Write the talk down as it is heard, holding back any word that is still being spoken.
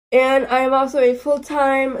And I am also a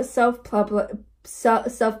full-time self-published.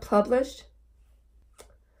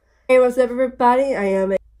 Hey, what's up everybody? I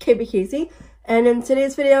am KB Casey, and in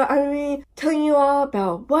today's video, I'm going to be telling you all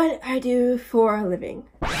about what I do for a living.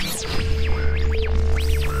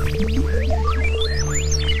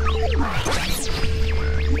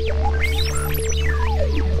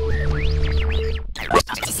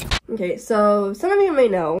 Okay, so some of you may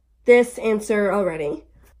know this answer already.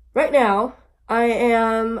 Right now, I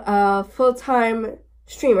am a full-time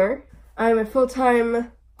streamer, I'm a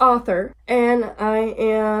full-time author, and I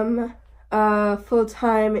am a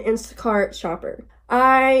full-time Instacart shopper.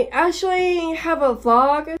 I actually have a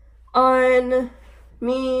vlog on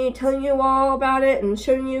me telling you all about it and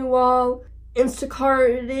showing you all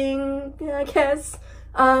Instacarting, I guess.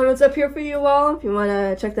 It's up here for you all if you want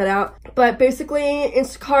to check that out. But basically,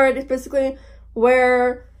 Instacart is basically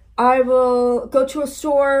where I will go to a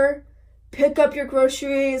store, pick up your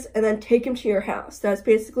groceries, and then take them to your house. That's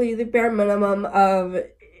basically the bare minimum of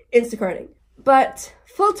Instacarting. But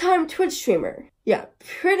full-time Twitch streamer. Yeah,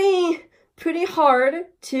 pretty hard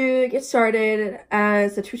to get started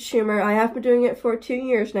as a Twitch streamer. I have been doing it for 2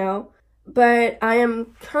 years now. But I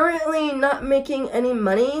am currently not making any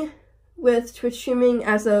money with Twitch streaming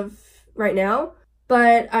as of right now.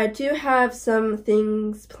 But I do have some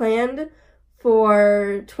things planned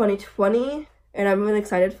for 2020, and I'm really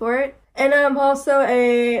excited for it. And I'm also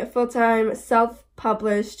a full-time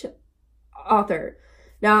self-published author.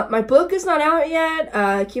 Now, my book is not out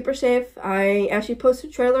yet, keep her safe. I actually posted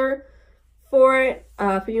a trailer for it,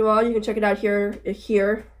 for you all. You can check it out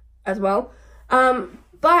here as well.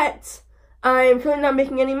 But I'm currently not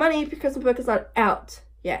making any money because the book is not out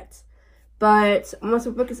yet. But once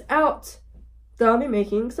the book is out, then I'll be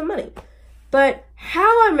making some money. But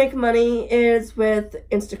how I make money is with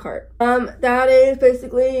Instacart. That is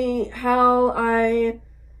basically how I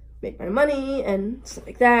make my money and stuff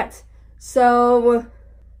like that. So,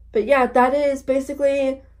 but yeah, that is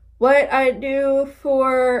basically what I do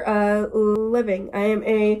for a living. I am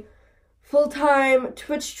a full-time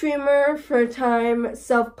Twitch streamer, full-time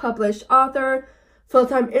self-published author,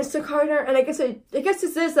 full-time Instacarter, and I guess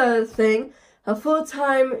this is a thing, a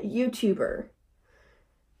full-time YouTuber.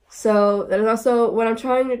 So that is also what I'm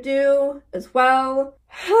trying to do as well.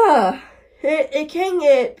 It can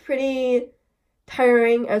get pretty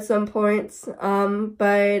tiring at some points,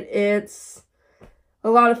 but it's a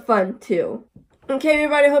lot of fun too. Okay,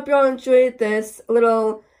 everybody, I hope you all enjoyed this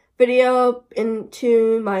little video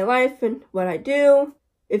into my life and what I do.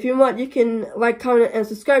 If you want, you can like, comment, and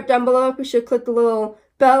subscribe down below. Be sure to click the little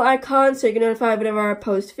bell icon so you get notified whenever I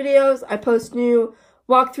post videos. I post new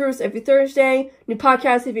walkthroughs every Thursday, new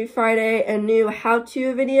podcasts every Friday, and new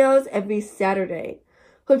how-to videos every Saturday.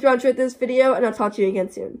 Hope you all enjoyed this video, and I'll talk to you again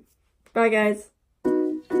soon. Bye, guys.